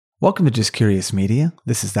Welcome to Just Curious Media.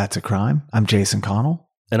 This is That's a Crime. I'm Jason Connell.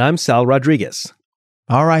 And I'm Sal Rodriguez.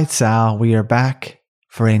 All right, Sal, we are back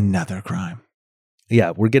for another crime.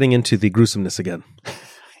 Yeah, we're getting into the gruesomeness again.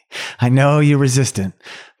 I know you're resistant,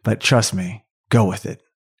 but trust me, go with it.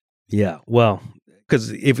 Yeah, well,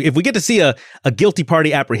 because if we get to see a guilty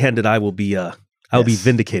party apprehended, I will be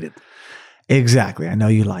vindicated. Exactly. I know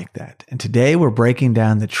you like that. And today we're breaking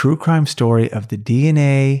down the true crime story of the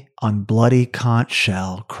DNA on bloody conch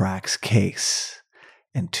shell cracks case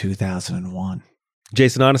in 2001.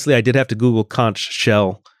 Jason, honestly, I did have to Google conch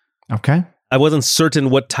shell. Okay. I wasn't certain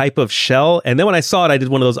what type of shell. And then when I saw it, I did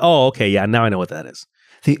one of those, oh, okay, yeah, now I know what that is.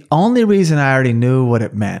 The only reason I already knew what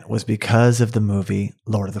it meant was because of the movie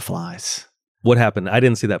Lord of the Flies. What happened? I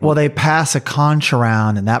didn't see that movie. Well, they pass a conch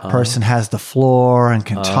around and that person has the floor and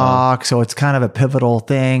can talk. So it's kind of a pivotal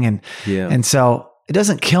thing. And so it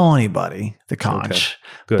doesn't kill anybody, the conch.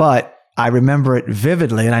 Okay. But I remember it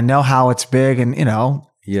vividly and I know how it's big and,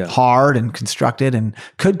 hard and constructed and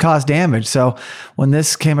could cause damage. So when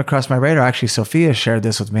this came across my radar, actually, Sophia shared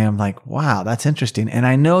this with me. I'm like, wow, that's interesting. And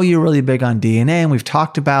I know you're really big on DNA and we've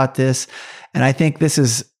talked about this. And I think this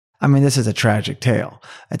is a tragic tale.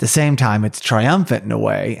 At the same time, it's triumphant in a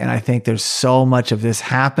way. And I think there's so much of this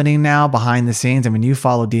happening now behind the scenes. I mean, you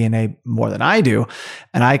follow DNA more than I do.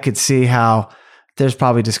 And I could see how there's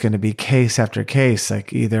probably just going to be case after case,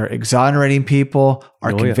 like either exonerating people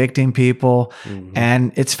or convicting people. Mm-hmm.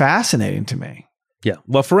 And it's fascinating to me. Yeah.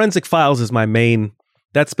 Well, Forensic Files is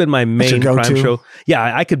that's been my main crime show.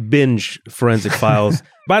 Yeah, I could binge Forensic Files.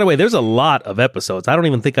 By the way, there's a lot of episodes. I don't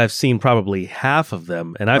even think I've seen probably half of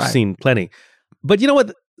them, and I've seen plenty. But you know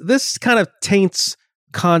what? This kind of taints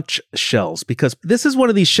conch shells because this is one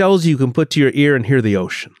of these shells you can put to your ear and hear the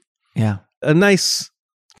ocean. Yeah. A nice,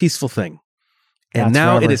 peaceful thing. And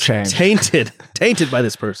now it is tainted by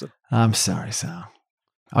this person. I'm sorry, Sal.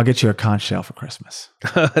 I'll get you a conch shell for Christmas.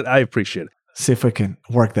 I appreciate it. See if we can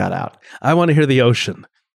work that out. I want to hear the ocean.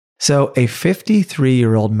 So a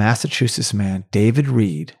 53-year-old Massachusetts man, David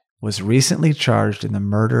Reed, was recently charged in the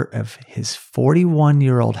murder of his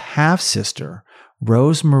 41-year-old half-sister,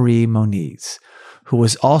 Rose Marie Moniz, who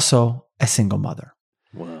was also a single mother.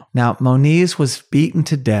 Wow. Now, Moniz was beaten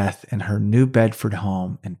to death in her New Bedford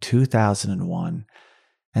home in 2001,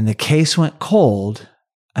 and the case went cold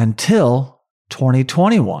until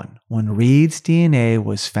 2021, when Reed's DNA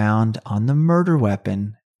was found on the murder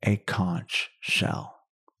weapon, a conch shell.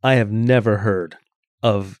 I have never heard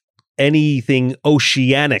of anything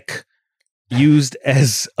oceanic used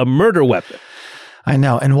as a murder weapon. I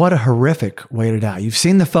know. And what a horrific way to die. You've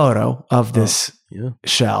seen the photo of this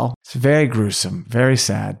shell. It's very gruesome, very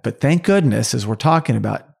sad. But thank goodness, as we're talking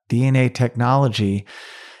about, DNA technology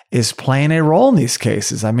is playing a role in these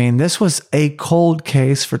cases. I mean, this was a cold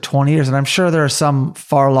case for 20 years, and I'm sure there are some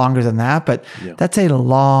far longer than that, but that's a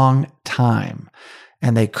long time.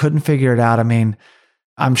 And they couldn't figure it out. I mean,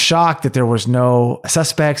 I'm shocked that there was no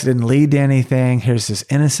suspects. It didn't lead to anything. Here's this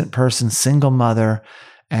innocent person, single mother,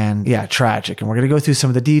 and tragic. And we're going to go through some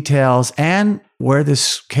of the details and where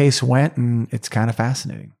this case went, and it's kind of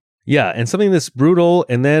fascinating. Yeah, and something that's brutal,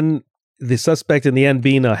 and then the suspect in the end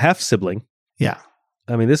being a half-sibling. Yeah.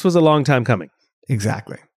 I mean, this was a long time coming.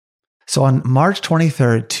 Exactly. So on March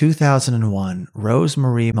 23rd, 2001, Rose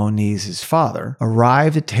Marie Moniz's father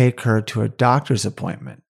arrived to take her to a doctor's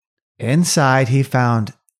appointment. Inside, he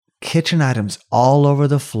found kitchen items all over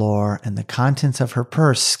the floor and the contents of her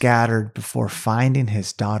purse scattered before finding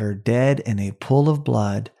his daughter dead in a pool of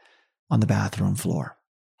blood on the bathroom floor.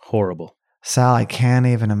 Horrible. Sal, I can't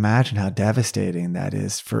even imagine how devastating that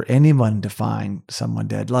is for anyone to find someone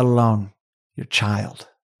dead, let alone your child.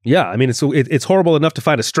 Yeah, I mean, it's horrible enough to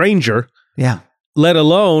find a stranger. Yeah. Let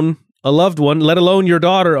alone a loved one, let alone your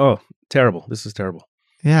daughter. Oh, terrible. This is terrible.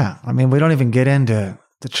 Yeah. I mean, we don't even get into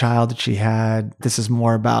the child that she had. This is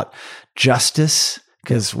more about justice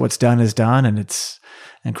because what's done is done, and it's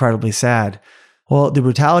incredibly sad. Well, the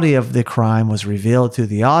brutality of the crime was revealed through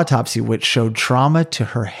the autopsy, which showed trauma to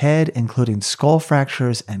her head, including skull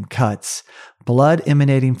fractures and cuts, blood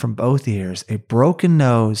emanating from both ears, a broken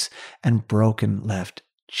nose, and broken left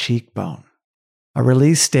cheekbone. A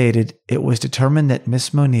release stated it was determined that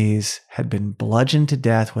Miss Moniz had been bludgeoned to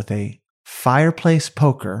death with a fireplace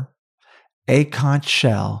poker, a conch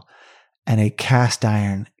shell, and a cast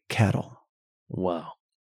iron kettle. Wow.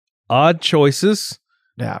 Odd choices.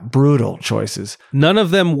 Yeah, brutal choices. None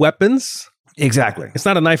of them weapons. Exactly. It's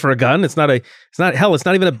not a knife or a gun. It's not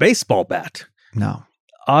even a baseball bat. No.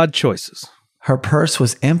 Odd choices. Her purse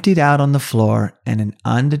was emptied out on the floor and an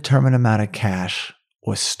undetermined amount of cash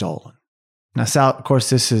was stolen. Now, Sal, of course,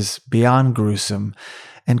 this is beyond gruesome.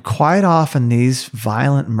 And quite often, these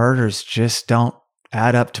violent murders just don't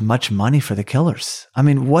add up to much money for the killers. I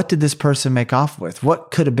mean, what did this person make off with?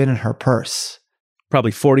 What could have been in her purse?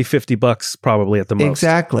 Probably $40-$50 probably at the most.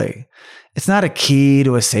 Exactly. It's not a key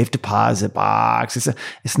to a safe deposit box.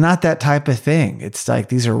 It's not that type of thing. It's like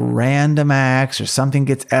these are random acts or something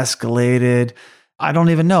gets escalated. I don't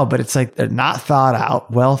even know, but it's like they're not thought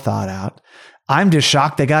out, well thought out. I'm just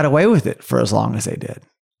shocked they got away with it for as long as they did.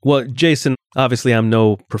 Well, Jason, obviously I'm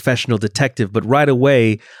no professional detective, but right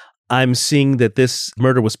away I'm seeing that this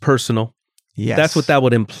murder was personal. Yes. That's what that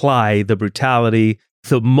would imply, the brutality,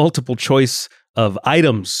 the multiple choice of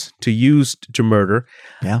items to use to murder.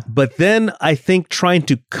 Yeah. But then I think trying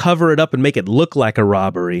to cover it up and make it look like a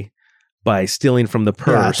robbery by stealing from the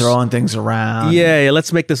purse. Yeah, throwing things around. Yeah,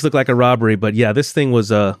 let's make this look like a robbery. But yeah, this thing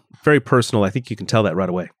was very personal. I think you can tell that right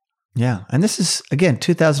away. Yeah. And this is, again,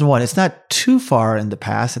 2001. It's not too far in the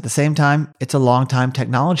past. At the same time, it's a long time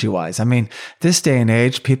technology-wise. I mean, this day and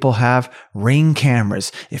age, people have Ring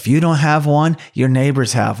cameras. If you don't have one, your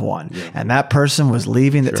neighbors have one. Yeah. And that person was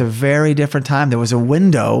leaving. That's a very different time. There was a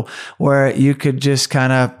window where you could just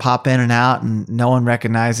kind of pop in and out and no one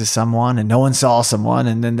recognizes someone and no one saw someone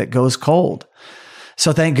and then that goes cold.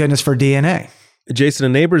 So thank goodness for DNA. Jason, a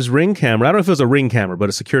neighbor's Ring camera, I don't know if it was a Ring camera, but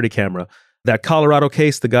a security camera. That Colorado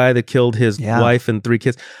case, the guy that killed his wife and 3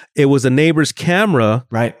 kids, it was a neighbor's camera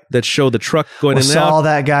that showed the truck going in and out. Saw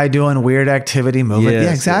that guy doing weird activity, moving. Yes,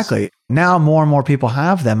 yeah, exactly. Yes. Now more and more people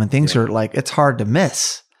have them and things are like, it's hard to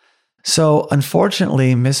miss. So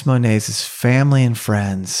unfortunately, Miss Monet's family and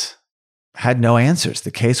friends had no answers. The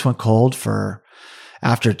case went cold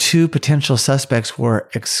after 2 potential suspects were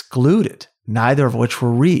excluded, neither of which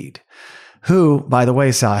were Reed. Who, by the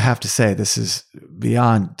way, Sal, I have to say, this is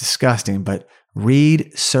beyond disgusting, but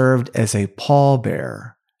Reed served as a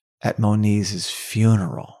pallbearer at Monet's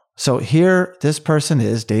funeral. So here, this person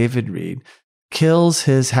is, David Reed, kills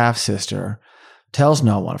his half-sister, tells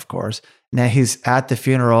no one, of course. Now he's at the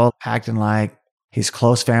funeral acting like he's a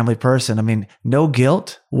close family person. I mean, no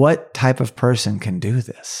guilt. What type of person can do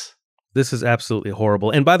this? This is absolutely horrible.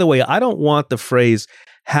 And by the way, I don't want the phrase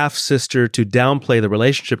half-sister to downplay the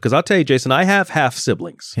relationship, because I'll tell you, Jason, I have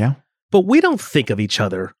half-siblings. Yeah. But we don't think of each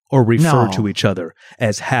other or refer to each other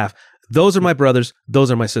as half. Those are my brothers.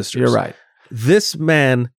 Those are my sisters. You're right. This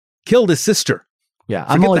man killed his sister. Yeah.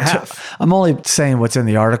 I'm only saying what's in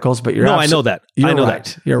the articles, but I know that. I know right.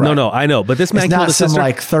 That. You're right. No, I know. But this man killed his sister. It's not some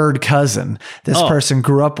like third cousin. This person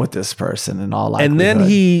grew up with this person and all that. And then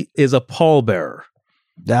he is a pallbearer.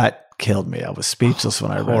 That killed me. I was speechless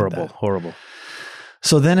when I read that. Horrible.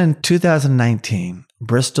 So then in 2019,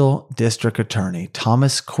 Bristol District Attorney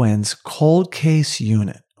Thomas Quinn's cold case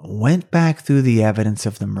unit went back through the evidence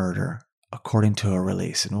of the murder according to a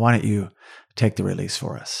release. And why don't you take the release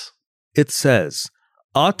for us? It says,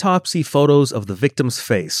 autopsy photos of the victim's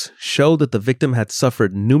face show that the victim had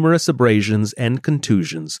suffered numerous abrasions and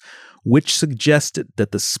contusions, which suggested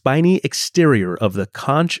that the spiny exterior of the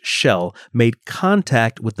conch shell made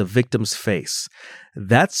contact with the victim's face.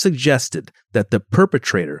 That suggested that the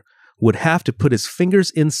perpetrator would have to put his fingers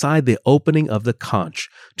inside the opening of the conch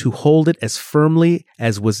to hold it as firmly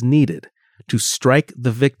as was needed to strike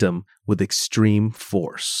the victim with extreme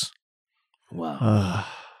force. Wow.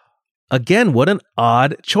 Again, what an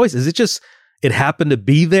odd choice. Is it just, it happened to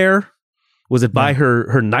be there? Was it by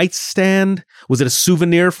her nightstand? Was it a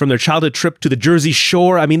souvenir from their childhood trip to the Jersey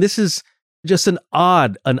Shore? I mean, this is just an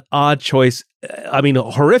odd choice. I mean,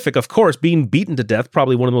 horrific, of course, being beaten to death,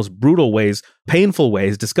 probably one of the most brutal ways, painful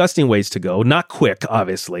ways, disgusting ways to go. Not quick,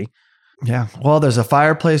 obviously. Yeah. Well, there's a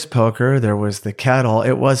fireplace poker. There was the kettle.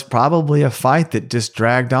 It was probably a fight that just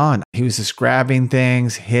dragged on. He was just grabbing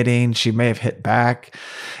things, hitting. She may have hit back.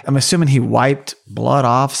 I'm assuming he wiped blood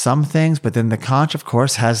off some things, but then the conch, of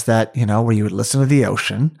course, has that, where you would listen to the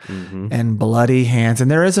ocean and bloody hands.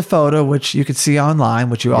 And there is a photo, which you could see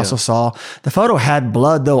online, which you also saw. The photo had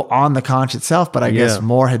blood, though, on the conch itself, but I guess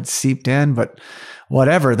more had seeped in. But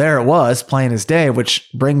whatever, there it was, plain as day, which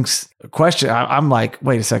brings a question. I'm like,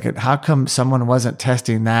 wait a second, how come someone wasn't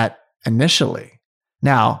testing that initially?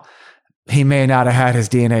 Now, he may not have had his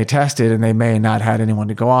DNA tested and they may not have had anyone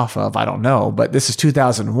to go off of. I don't know, but this is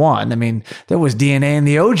 2001. I mean, there was DNA in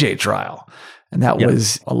the OJ trial, and that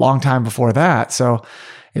was a long time before that. So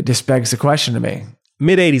it just begs the question to me.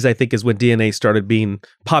 Mid-'80s, I think, is when DNA started being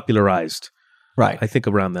popularized. Right. I think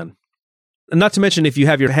around then. And not to mention, if you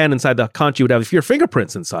have your hand inside the conch, you would have your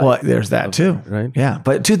fingerprints inside. Well, there's that too. Right? Yeah.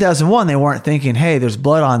 But 2001, they weren't thinking, hey, there's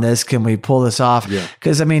blood on this. Can we pull this off?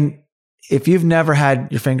 Because, I mean, if you've never had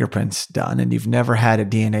your fingerprints done and you've never had a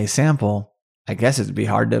DNA sample, I guess it'd be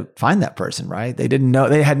hard to find that person, right? They didn't know.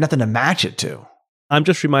 They had nothing to match it to. I'm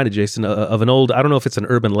just reminded, Jason, of an old, I don't know if it's an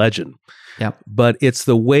urban legend, Yep. but it's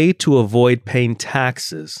the way to avoid paying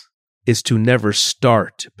taxes is to never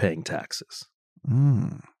start paying taxes.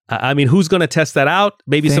 I mean, who's going to test that out?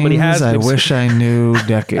 Maybe somebody has. I wish I knew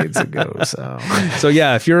decades ago. So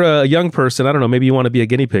yeah, if you're a young person, I don't know, maybe you want to be a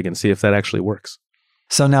guinea pig and see if that actually works.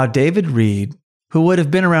 So now David Reed, who would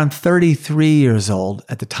have been around 33 years old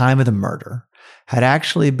at the time of the murder, had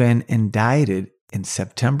actually been indicted in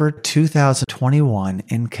September 2021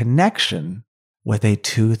 in connection with a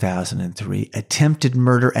 2003 attempted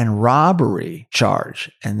murder and robbery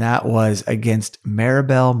charge. And that was against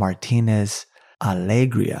Maribel Martinez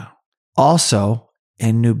Alegria, also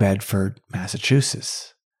in New Bedford,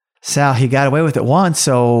 Massachusetts. Sal, he got away with it once,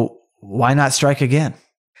 so why not strike again?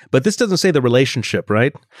 But this doesn't say the relationship,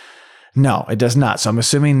 right? No, it does not. So I'm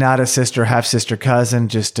assuming not a sister, half-sister, cousin,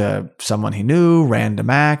 just someone he knew, random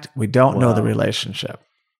act. We don't know the relationship.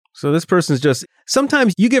 So this person's just,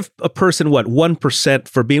 sometimes you give a person, 1%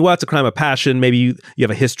 for being, well, it's a crime of passion. Maybe you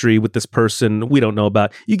have a history with this person we don't know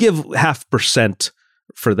about. You give 0.5%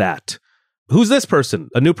 for that. Who's this person?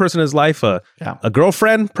 A new person in his life? A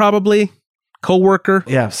girlfriend, probably? Co-worker?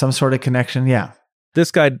 Yeah, some sort of connection, yeah.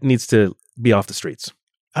 This guy needs to be off the streets.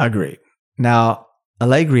 Agreed. Now,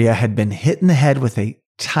 Alegria had been hit in the head with a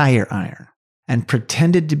tire iron and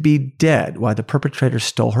pretended to be dead while the perpetrator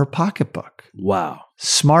stole her pocketbook. Wow.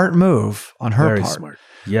 Smart move on her part. Very smart.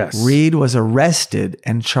 Yes. Reed was arrested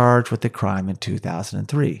and charged with the crime in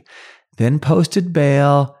 2003, then posted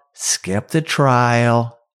bail, skipped the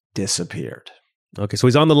trial, disappeared. Okay, so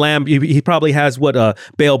he's on the lam. He probably has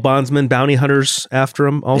bail bondsmen, bounty hunters after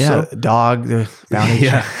him also? Yeah, dog, the bounty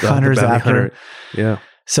hunters the bounty after hunter. Yeah.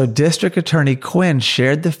 So District Attorney Quinn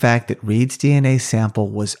shared the fact that Reed's DNA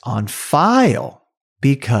sample was on file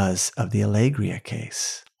because of the Alegria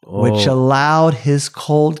case, which allowed his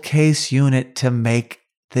cold case unit to make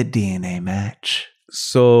the DNA match.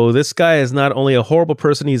 So this guy is not only a horrible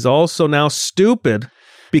person, he's also now stupid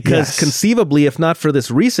because conceivably, if not for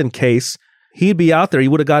this recent case, he'd be out there. He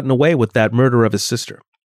would have gotten away with that murder of his sister.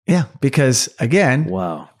 Yeah, because again,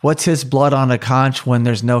 what's his blood on a conch when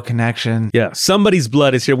there's no connection? Yeah, somebody's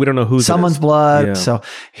blood is here. We don't know whose. Someone's blood. Yeah. So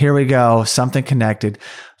here we go, something connected.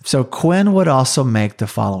 So Quinn would also make the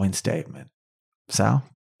following statement. Sal?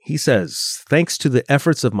 He says, thanks to the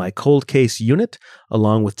efforts of my cold case unit,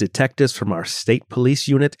 along with detectives from our state police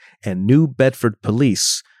unit and New Bedford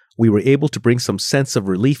Police, we were able to bring some sense of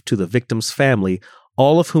relief to the victim's family,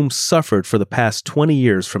 all of whom suffered for the past 20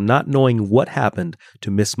 years from not knowing what happened to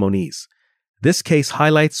Miss Moniz. This case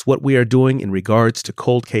highlights what we are doing in regards to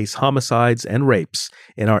cold case homicides and rapes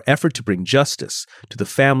in our effort to bring justice to the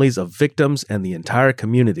families of victims and the entire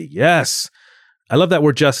community. Yes, I love that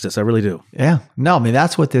word justice. I really do. Yeah. No, I mean,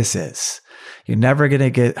 that's what this is. You're never going to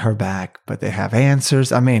get her back, but they have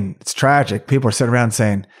answers. I mean, it's tragic. People are sitting around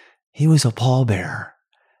saying, he was a pallbearer.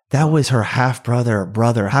 That was her half-brother or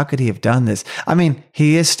brother. How could he have done this? I mean,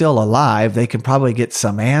 he is still alive. They can probably get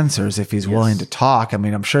some answers if he's willing to talk. I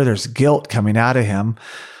mean, I'm sure there's guilt coming out of him.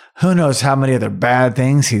 Who knows how many other bad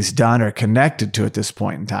things he's done or connected to at this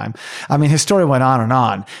point in time. I mean, his story went on and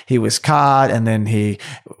on. He was caught and then he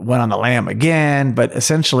went on the lam again, but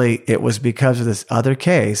essentially it was because of this other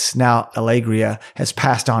case. Now, Alegria has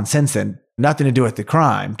passed on since then. Nothing to do with the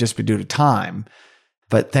crime, just due to time.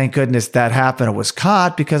 But thank goodness that happened or was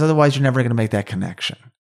caught, because otherwise you're never going to make that connection.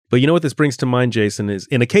 But you know what this brings to mind, Jason, is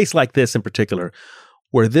in a case like this in particular,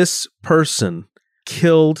 where this person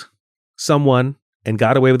killed someone and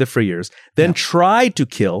got away with it for years, then tried to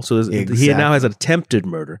kill. So he now has an attempted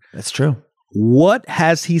murder. That's true. What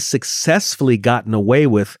has he successfully gotten away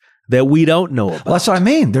with that we don't know about? Well, that's what I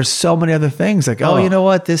mean. There's so many other things like, you know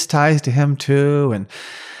what? This ties to him too. And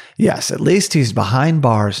yes, at least he's behind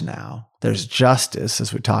bars now. There's justice,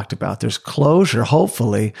 as we talked about. There's closure,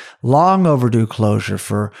 hopefully, long overdue closure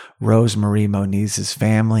for Rosemarie Moniz's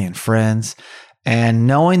family and friends. And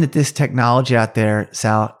knowing that this technology out there,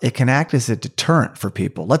 Sal, it can act as a deterrent for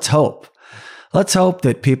people. Let's hope. Let's hope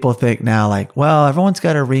that people think now like, well, everyone's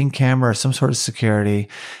got a Ring camera or some sort of security.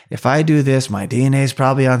 If I do this, my DNA is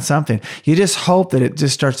probably on something. You just hope that it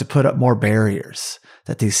just starts to put up more barriers,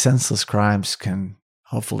 that these senseless crimes can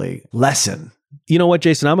hopefully lessen. You know what,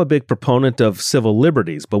 Jason? I'm a big proponent of civil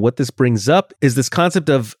liberties, but what this brings up is this concept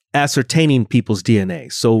of ascertaining people's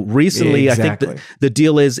DNA. So recently, I think the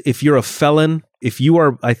deal is if you're a felon, if you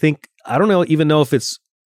are, I don't even know if it's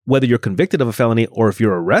whether you're convicted of a felony or if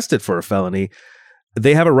you're arrested for a felony,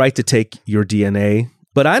 they have a right to take your DNA.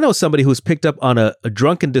 But I know somebody who's picked up on a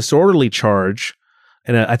drunken disorderly charge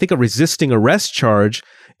and I think a resisting arrest charge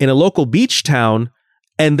in a local beach town,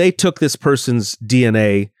 and they took this person's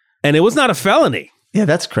DNA. And it was not a felony. Yeah,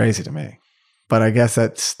 that's crazy to me. But I guess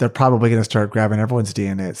they're probably going to start grabbing everyone's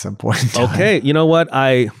DNA at some point in time. Okay, you know what?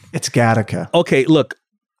 It's Gattaca. Okay, look.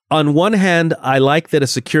 On one hand, I like that a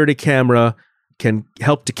security camera can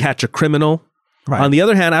help to catch a criminal. Right. On the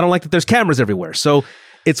other hand, I don't like that there's cameras everywhere. So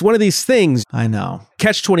it's one of these things. I know.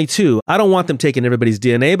 Catch-22. I don't want them taking everybody's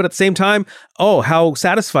DNA, but at the same time, how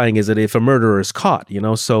satisfying is it if a murderer is caught?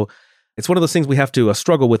 So it's one of those things we have to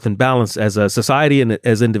struggle with and balance as a society and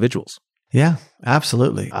as individuals. Yeah,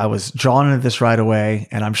 absolutely. I was drawn into this right away,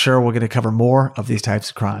 and I'm sure we're going to cover more of these types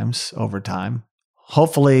of crimes over time.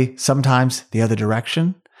 Hopefully, sometimes the other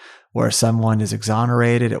direction, where someone is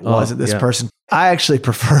exonerated. It wasn't this person. I actually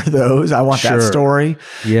prefer those. I want that story.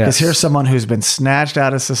 Because here's someone who's been snatched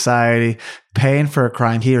out of society, paying for a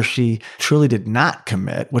crime he or she truly did not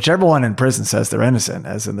commit, which everyone in prison says they're innocent,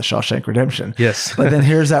 as in the Shawshank Redemption. Yes. But then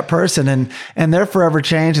here's that person and they're forever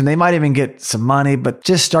changed, and they might even get some money, but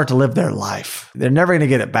just start to live their life. They're never going to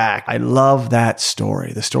get it back. I love that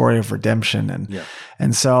story, the story of redemption.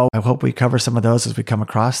 And so I hope we cover some of those as we come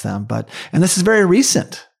across them. And this is very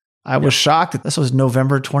recent. I was shocked that this was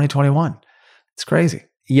November 2021. It's crazy.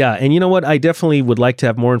 Yeah. And you know what? I definitely would like to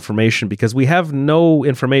have more information because we have no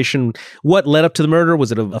information. What led up to the murder?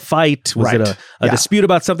 Was it a fight? Was it a dispute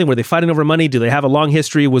about something? Were they fighting over money? Do they have a long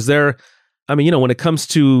history? Was there, when it comes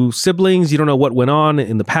to siblings, you don't know what went on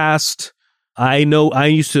in the past. I know I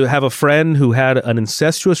used to have a friend who had an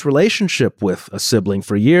incestuous relationship with a sibling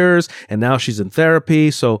for years, and now she's in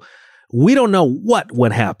therapy. So we don't know what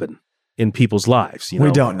would happen in people's lives.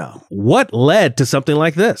 We don't know. What led to something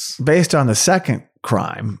like this? Based on the second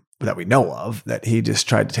crime that we know of, that he just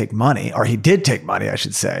tried to take money, or he did take money, I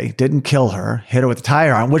should say, didn't kill her, hit her with a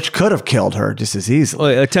tire iron, which could have killed her just as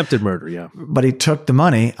easily. Well, attempted murder, yeah. But he took the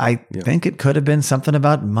money. I think it could have been something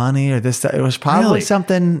about money or this. It was probably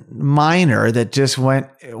something minor that just went,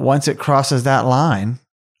 once it crosses that line,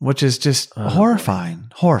 which is just horrifying.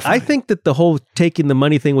 I think that the whole taking the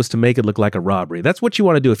money thing was to make it look like a robbery. That's what you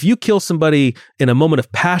want to do. If you kill somebody in a moment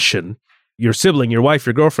of passion, your sibling, your wife,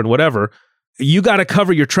 your girlfriend, whatever, you got to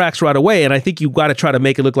cover your tracks right away. And I think you got to try to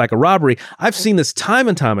make it look like a robbery. I've seen this time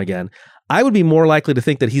and time again. I would be more likely to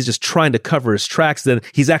think that he's just trying to cover his tracks than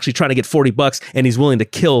he's actually trying to get $40 and he's willing to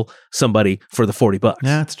kill somebody for the $40.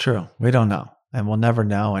 Yeah, that's true. We don't know. And we'll never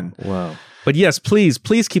know. And wow. But yes, please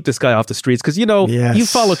keep this guy off the streets. Because, you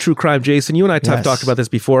follow true crime, Jason. You and I have talked about this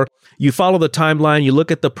before. You follow the timeline, you look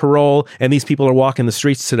at the parole, and these people are walking the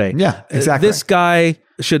streets today. Yeah, exactly. This guy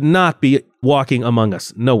should not be walking among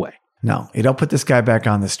us. No way. No, you don't put this guy back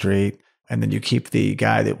on the street, and then you keep the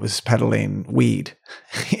guy that was peddling weed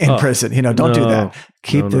in prison. Don't do that.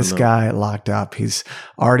 Keep this guy locked up. He's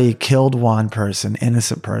already killed one person,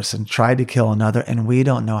 innocent person, tried to kill another, and we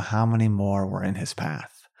don't know how many more were in his path.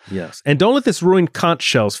 Yes. And don't let this ruin conch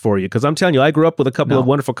shells for you, because I'm telling you, I grew up with a couple of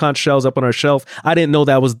wonderful conch shells up on our shelf. I didn't know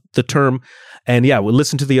that was the term. And we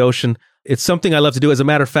listen to the ocean. It's something I love to do. As a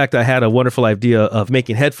matter of fact, I had a wonderful idea of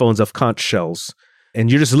making headphones of conch shells. And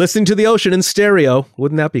you're just listening to the ocean in stereo.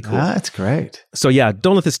 Wouldn't that be cool? That's great. So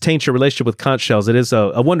don't let this taint your relationship with conch shells. It is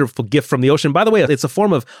a wonderful gift from the ocean. By the way, it's a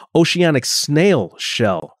form of oceanic snail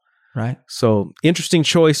shell. Right. So interesting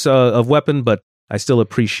choice of weapon, but I still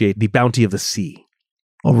appreciate the bounty of the sea.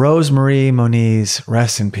 Well, Rosemarie Moniz,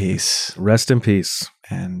 rest in peace. Rest in peace.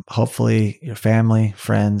 And hopefully your family,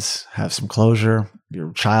 friends have some closure.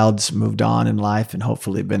 Your child's moved on in life and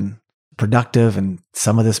hopefully been productive and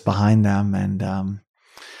some of this behind them. And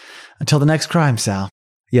until the next crime, Sal.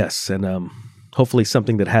 Yes. And hopefully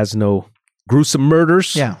something that has no gruesome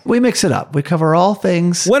murders. Yeah. We mix it up. We cover all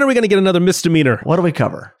things. When are we going to get another misdemeanor? What do we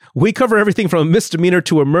cover? We cover everything from a misdemeanor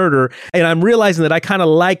to a murder, and I'm realizing that I kind of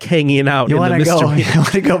like hanging out in the misdemeanor. You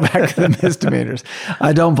want to go back to the misdemeanors.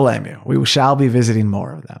 I don't blame you. We shall be visiting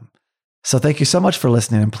more of them. So thank you so much for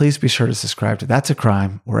listening, and please be sure to subscribe to That's a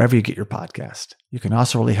Crime wherever you get your podcast. You can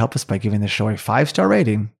also really help us by giving the show a 5-star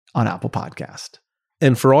rating on Apple Podcast.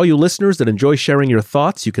 And for all you listeners that enjoy sharing your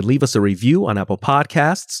thoughts, you can leave us a review on Apple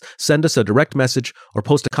Podcasts, send us a direct message, or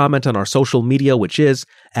post a comment on our social media, which is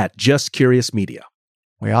 @JustCuriousMedia.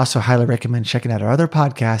 We also highly recommend checking out our other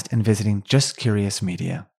podcast and visiting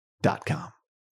justcuriousmedia.com.